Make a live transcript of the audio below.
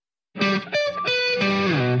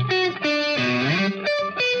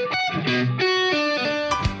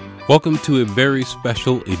Welcome to a very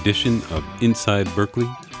special edition of Inside Berklee.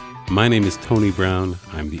 My name is Tony Brown.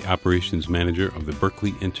 I'm the operations manager of the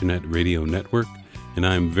Berklee Internet Radio Network, and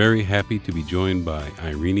I'm very happy to be joined by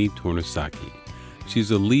Eirini Tornesaki. She's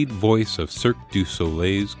the lead voice of Cirque du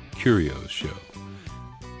Soleil's KURIOS show.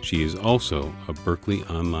 She is also a Berklee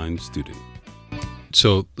Online student.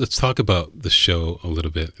 So let's talk about the show a little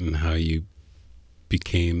bit and how you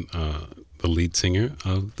became the lead singer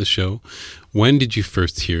of the show. When did you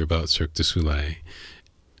first hear about Cirque du Soleil,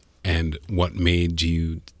 and what made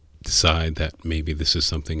you decide that maybe this is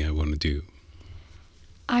something I want to do?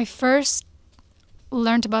 I first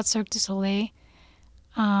learned about Cirque du Soleil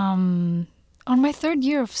on my third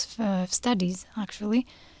year of studies, actually.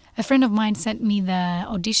 A friend of mine sent me the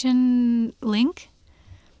audition link.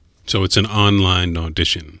 So it's an online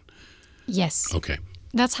audition? Yes. Okay.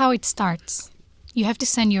 That's how it starts. You have to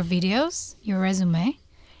send your videos, your resume,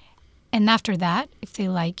 and after that, if they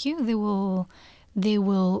like you, they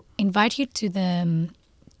will invite you to the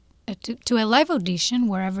to a live audition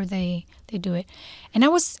wherever they do it. And I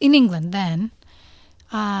was in England then,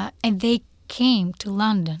 and they came to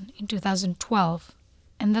London in 2012,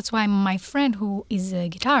 and that's why my friend, who is a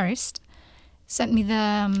guitarist, sent me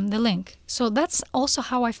the link. So that's also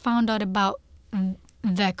how I found out about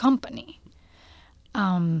the company.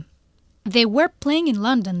 They were playing in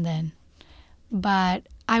London then, but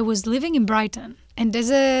I was living in Brighton, and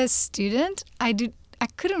as a student, I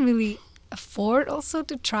couldn't really afford also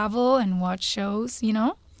to travel and watch shows, you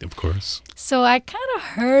know? Of course. So I kind of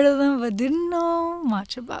heard of them, but didn't know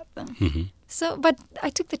much about them. Mm-hmm. So, but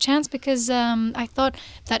I took the chance because I thought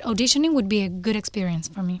that auditioning would be a good experience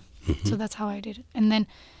for me. Mm-hmm. So that's how I did it. And then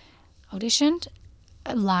auditioned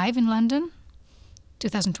live in London,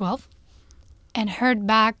 2012, and heard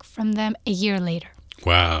back from them a year later.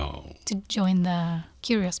 Wow. To join the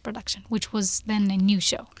KURIOS production, which was then a new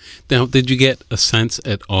show. Now, did you get a sense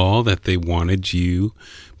at all that they wanted you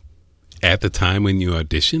at the time when you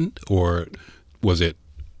auditioned? Or was it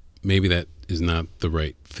maybe that is not the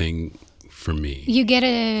right thing for me? You get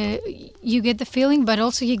the feeling, but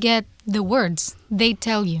also you get the words. They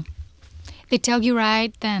tell you. They tell you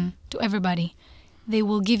right then to everybody. They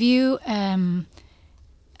will give you a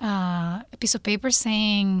piece of paper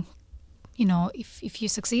saying, you know, if you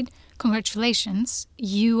succeed, congratulations,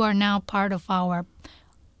 you are now part of our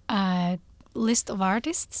list of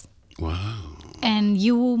artists. Wow. And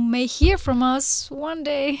you may hear from us one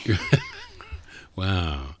day.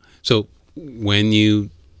 Wow. So when you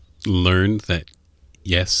learned that,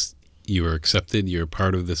 yes, you are accepted, you're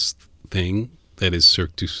part of this thing that is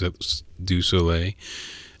Cirque du Soleil,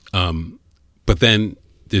 but then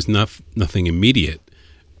there's nothing immediate.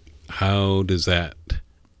 How does that...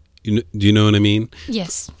 do you know what I mean?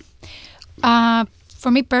 Yes.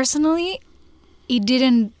 For me personally, it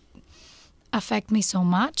didn't affect me so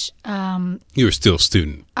much. You were still a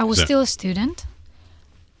student. I was still a student.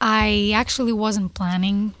 I actually wasn't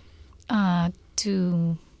planning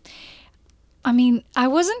to... I mean, I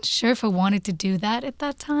wasn't sure if I wanted to do that at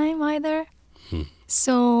that time either.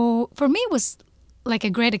 So for me, it was like a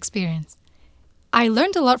great experience. I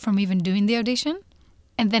learned a lot from even doing the audition.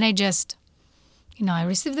 And then I just... I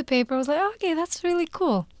received the paper. I was like, oh, okay, that's really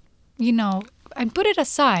cool. I put it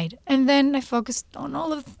aside. And then I focused on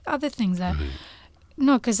all of the other things.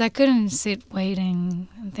 Because I couldn't sit waiting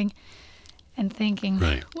and thinking,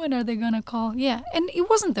 right. When are they going to call? Yeah. And it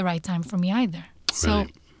wasn't the right time for me either. So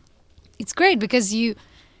It's great because you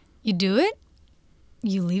do it,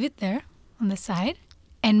 you leave it there on the side,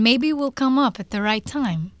 and maybe it will come up at the right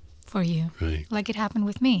time for you, right. Like it happened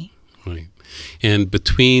with me. Right. And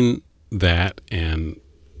between that and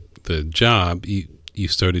the job, you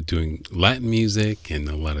started doing Latin music and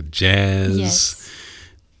a lot of jazz. Yes.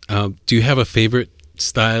 Do you have a favorite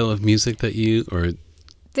style of music that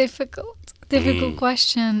Difficult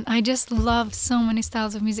question. I just love so many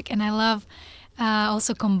styles of music, and I love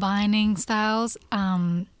also combining styles.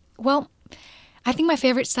 Well, I think my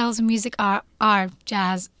favorite styles of music are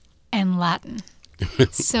jazz and Latin.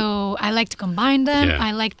 So I like to combine them. Yeah.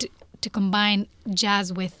 I like to combine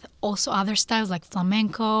jazz with also other styles like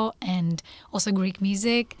flamenco and also Greek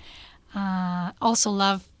music. Also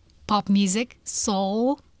love pop music,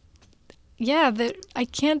 soul. Yeah, I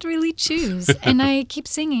can't really choose. And I keep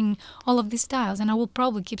singing all of these styles, and I will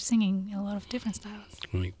probably keep singing a lot of different styles.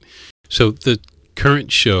 Right. So the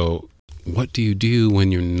current show, what do you do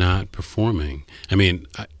when you're not performing? I mean,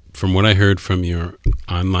 from what I heard from your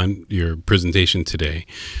presentation today,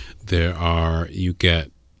 you get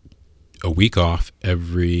a week off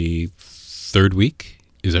every third week.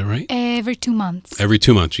 Is that right? Every 2 months. Every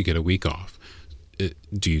 2 months you get a week off.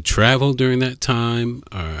 do you travel during that time?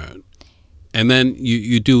 And then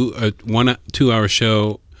you do a 1-2 hour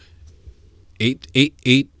show,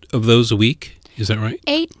 eight of those a week. Is that right?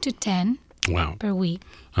 8 to 10 per week.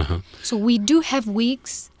 Uh-huh. So we do have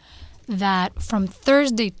weeks that from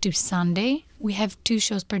Thursday to Sunday, we have 2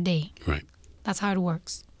 shows per day. Right. That's how it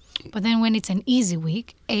works. But then when it's an easy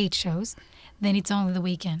week, 8 shows, then it's only the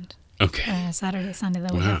weekend. Okay. Saturday, Sunday,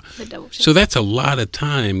 that we have the double shows. So that's a lot of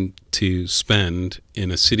time to spend in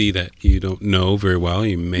a city that you don't know very well.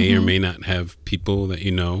 You may or may not have people that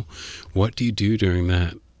you know. What do you do during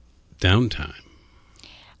that downtime?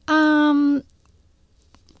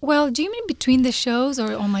 Well, do you mean between the shows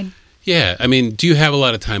or on my... Yeah, I mean, do you have a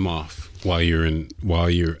lot of time off while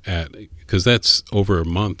you're at... Because that's over a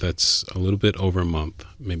month. That's a little bit over a month,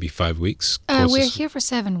 maybe 5 weeks. We're here for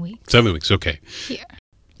 7 weeks. 7 weeks, okay. Here.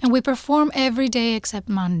 And we perform every day except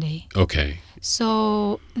Monday. Okay.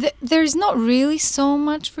 So there's not really so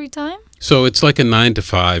much free time. So it's like a 9 to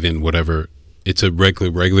 5 in whatever... It's a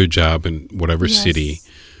regular job in whatever city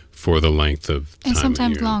for the length of time. And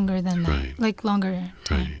sometimes longer than that. Right. Like longer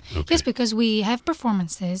time. Right. Okay. Yes, because we have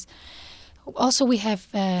performances. Also, we have...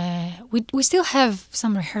 we still have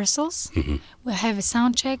some rehearsals. Mm-hmm. We have a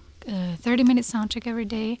sound check, 30-minute sound check every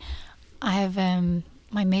day. I have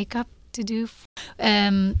my makeup to do.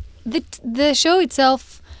 The show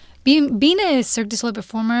itself, being a Cirque du Soleil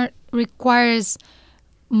performer, requires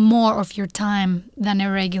more of your time than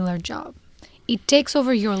a regular job. It takes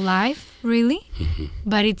over your life, really,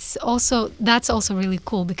 but that's also really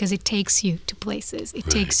cool because it takes you to places. It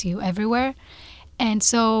takes you everywhere. And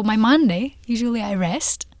so my Monday, usually I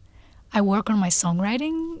rest. I work on my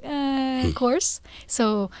songwriting course.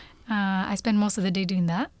 So I spend most of the day doing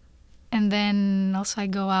that. And then also I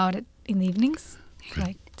go out in the evenings,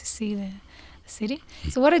 like to see the city.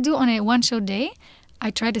 So what I do on a one-show day,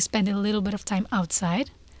 I try to spend a little bit of time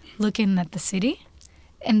outside, looking at the city,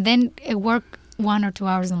 and then I work 1 or 2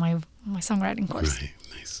 hours on my songwriting course. Right,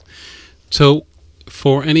 nice. So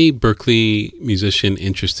for any Berklee musician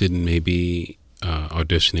interested in maybe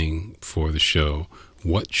auditioning for the show,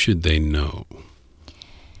 what should they know?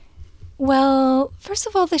 Well, first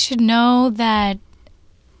of all, they should know that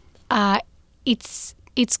it's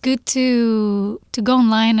good to go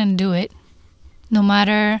online and do it, no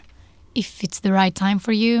matter if it's the right time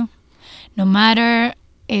for you, no matter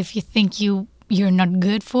if you think you're not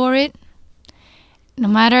good for it, no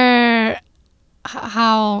matter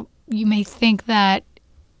how you may think that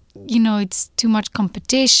it's too much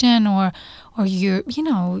competition or you're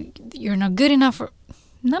not good enough.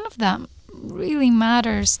 None of that really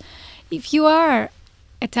matters. If you are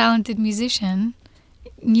a talented musician,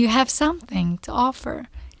 you have something to offer.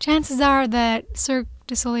 Chances are that Cirque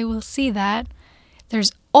du Soleil will see that.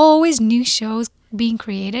 There's always new shows being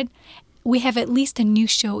created. We have at least a new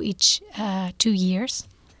show each 2 years.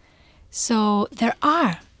 So there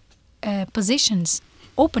are positions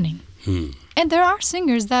opening. And there are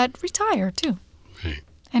singers that retire too. Right.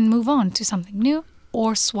 And move on to something new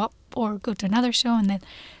or swap or go to another show and then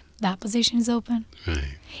that position is open.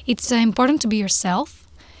 Right. It's important to be yourself.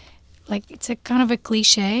 Like, it's a kind of a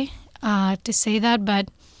cliche to say that, but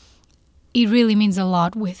it really means a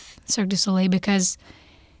lot with Cirque du Soleil because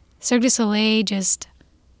Cirque du Soleil just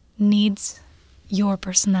needs your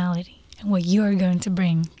personality and what you're going to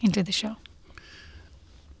bring into the show.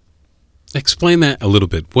 Explain that a little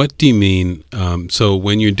bit. What do you mean? So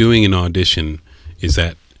when you're doing an audition, is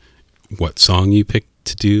that what song you pick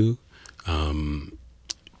to do?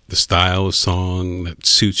 The style of song that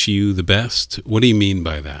suits you the best? What do you mean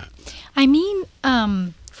by that? I mean,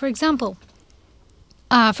 for example,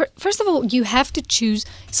 first of all, you have to choose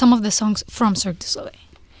some of the songs from Cirque du Soleil.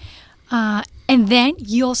 And then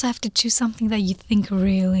you also have to choose something that you think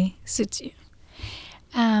really suits you.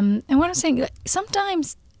 And what I'm saying,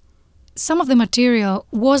 sometimes some of the material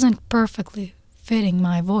wasn't perfectly fitting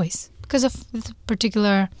my voice because of the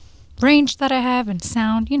particular range that I have and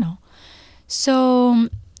sound, So,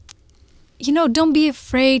 don't be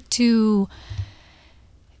afraid to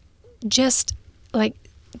just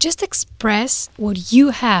express what you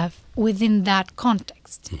have within that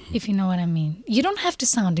context, if you know what I mean. You don't have to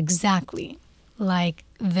sound exactly like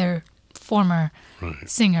their former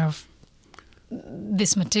singer of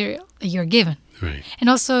this material that you're given. Right. And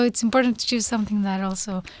also, it's important to choose something that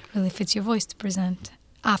also really fits your voice to present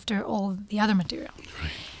after all the other material.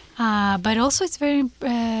 Right. But also, it's very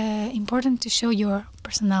important to show your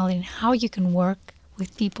personality and how you can work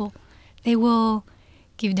with people. They will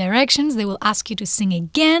give directions. They will ask you to sing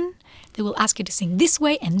again. They will ask you to sing this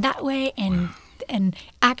way and that way and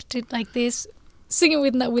act it like this. Sing it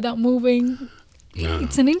without moving.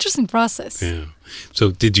 it's an interesting process. Yeah.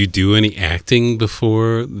 So did you do any acting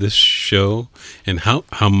before this show? And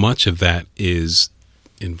how much of that is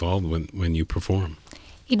involved when you perform?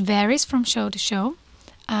 It varies from show to show.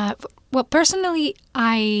 Well, personally,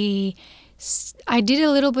 I did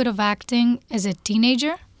a little bit of acting as a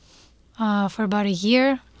teenager for about a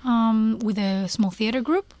year with a small theater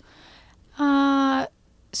group.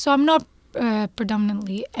 So I'm not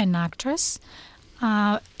predominantly an actress.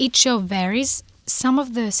 Each show varies. Some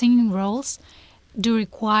of the singing roles do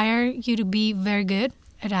require you to be very good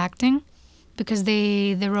at acting because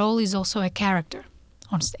the role is also a character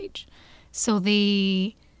on stage. So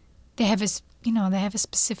they have a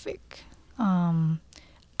specific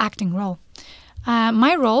acting role.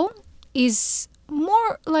 My role is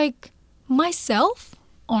more like myself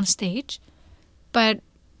on stage, but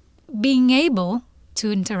being able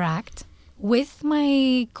to interact with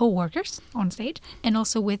my co-workers on stage and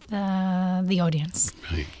also with the audience.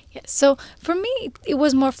 Right. Yeah. So for me, it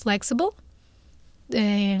was more flexible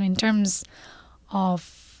in terms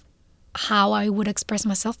of how I would express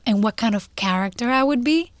myself and what kind of character I would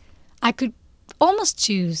be. I could almost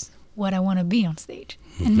choose what I want to be on stage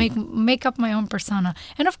and make up my own persona.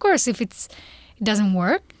 And of course, if it doesn't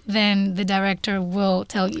work, then the director will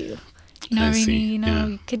tell you.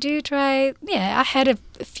 Eirini, could you try? Yeah, I had a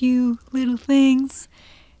few little things,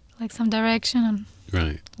 like some direction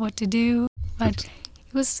on what to do, but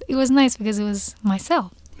it was nice because it was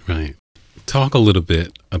myself. Right. Talk a little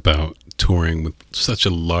bit about touring with such a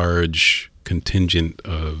large contingent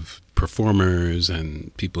of performers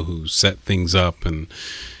and people who set things up,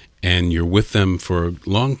 and you're with them for a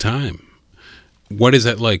long time. What is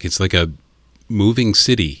that like? It's like a moving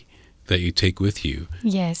city that you take with you.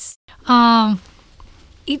 Yes.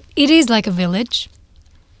 It is like a village,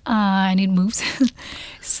 and it moves.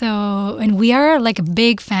 And we are like a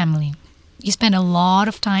big family. You spend a lot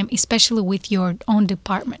of time, especially with your own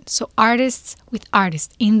department. So artists with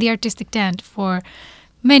artists in the artistic tent for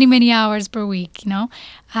many, many hours per week,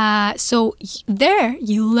 So there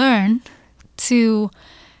you learn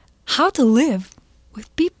how to live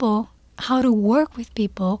with people, how to work with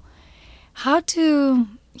people, how to,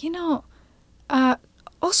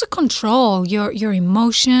 also control your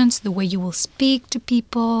emotions, the way you will speak to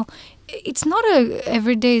people. It's not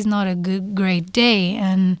every day is not a great day,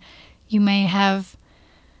 and you may have,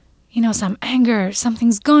 some anger,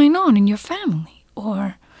 something's going on in your family,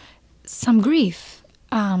 or some grief.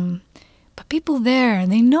 But people there,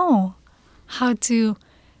 they know how to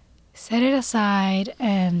set it aside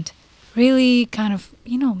and really kind of,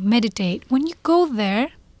 meditate. When you go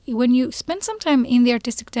there, when you spend some time in the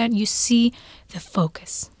artistic tent, you see the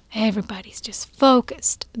focus. Everybody's just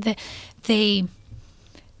focused. They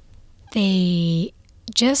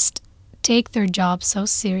just take their job so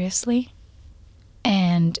seriously,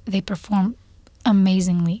 and they perform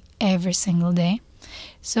amazingly every single day.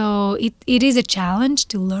 So it is a challenge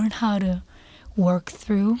to learn how to work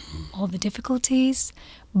through all the difficulties.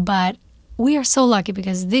 But we are so lucky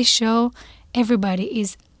because this show, everybody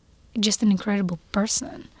is just an incredible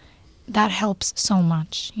person. That helps so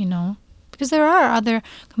much, because there are other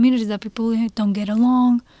communities that people don't get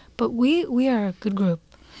along, but we are a good group.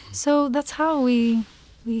 So that's how we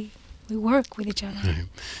work with each other. Right.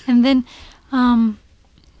 And then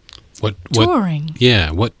touring.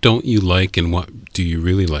 What don't you like and what do you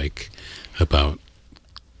really like about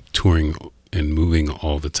touring and moving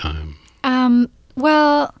all the time?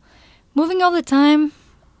 Well, moving all the time,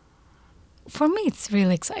 for me, it's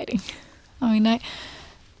really exciting. I mean,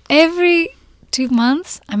 every 2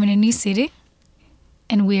 months, I'm in a new city,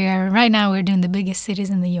 and right now we're doing the biggest cities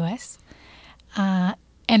in the U.S., and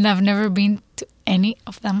I've never been to any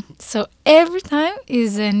of them. So every time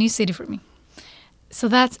is a new city for me. So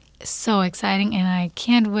that's so exciting, and I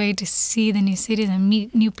can't wait to see the new cities and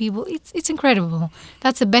meet new people. It's incredible.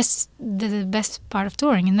 That's the best part of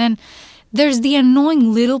touring. And then there's the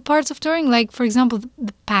annoying little parts of touring, like, for example,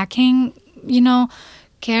 the packing,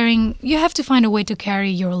 carrying. You have to find a way to carry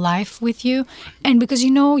your life with you, and because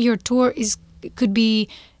your tour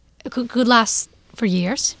could last for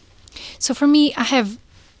years. So for me, I have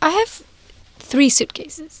 3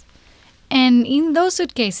 suitcases, and in those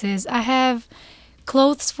suitcases, I have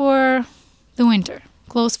clothes for the winter,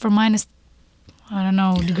 clothes for minus,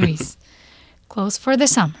 degrees, clothes for the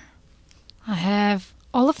summer. I have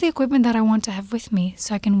all of the equipment that I want to have with me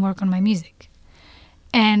so I can work on my music,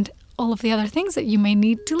 and all of the other things that you may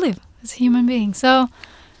need to live as a human being. So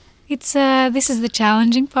it's this is the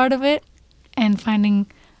challenging part of it, and finding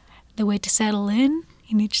the way to settle in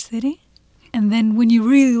each city. And then when you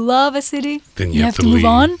really love a city, then you have to move leave.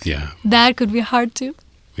 on. Yeah. That could be hard too.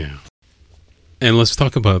 Yeah. And let's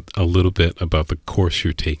talk about a little bit about the course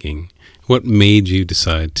you're taking. What made you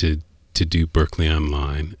decide to do Berklee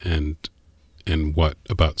Online, and what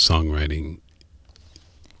about songwriting?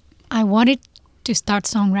 I wanted to start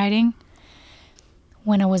songwriting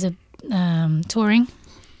when I was touring.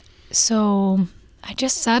 So I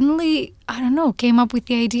just suddenly, I don't know, came up with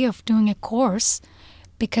the idea of doing a course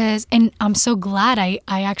and I'm so glad I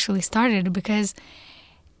actually started, because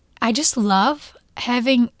I just love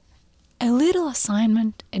having a little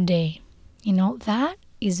assignment a day. That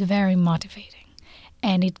is very motivating.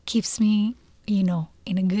 And it keeps me, in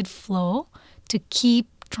a good flow to keep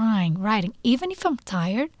trying, writing. Even if I'm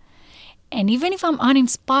tired and even if I'm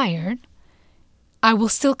uninspired, I will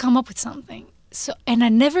still come up with something. So, and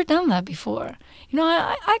I'd never done that before.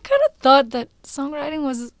 I kind of thought that songwriting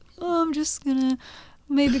was, I'm just going to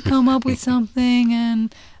maybe come up with something,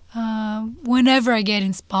 and whenever I get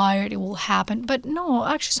inspired, it will happen. But no,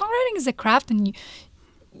 actually, songwriting is a craft, and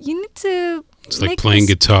you need to... It's like playing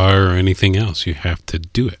guitar or anything else. You have to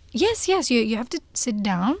do it. Yes. You have to sit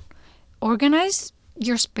down, organize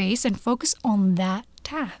your space, and focus on that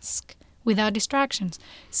task without distractions.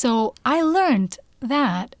 So I learned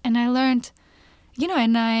that, and I learned,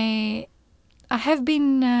 and I have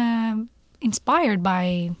been inspired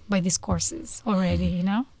by these courses already,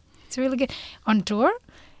 It's really good. On tour,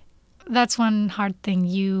 that's one hard thing.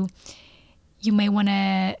 You may want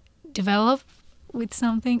to develop with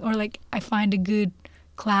something, or like I find a good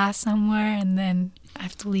class somewhere and then I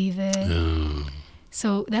have to leave it.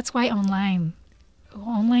 So that's why online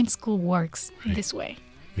school works this way.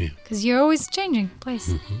 Yeah. Because you're always changing place.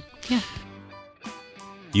 Mm-hmm. Yeah.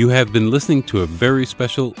 You have been listening to a very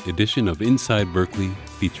special edition of Inside Berklee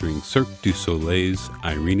featuring Cirque du Soleil's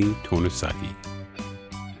Eirini Tornesaki.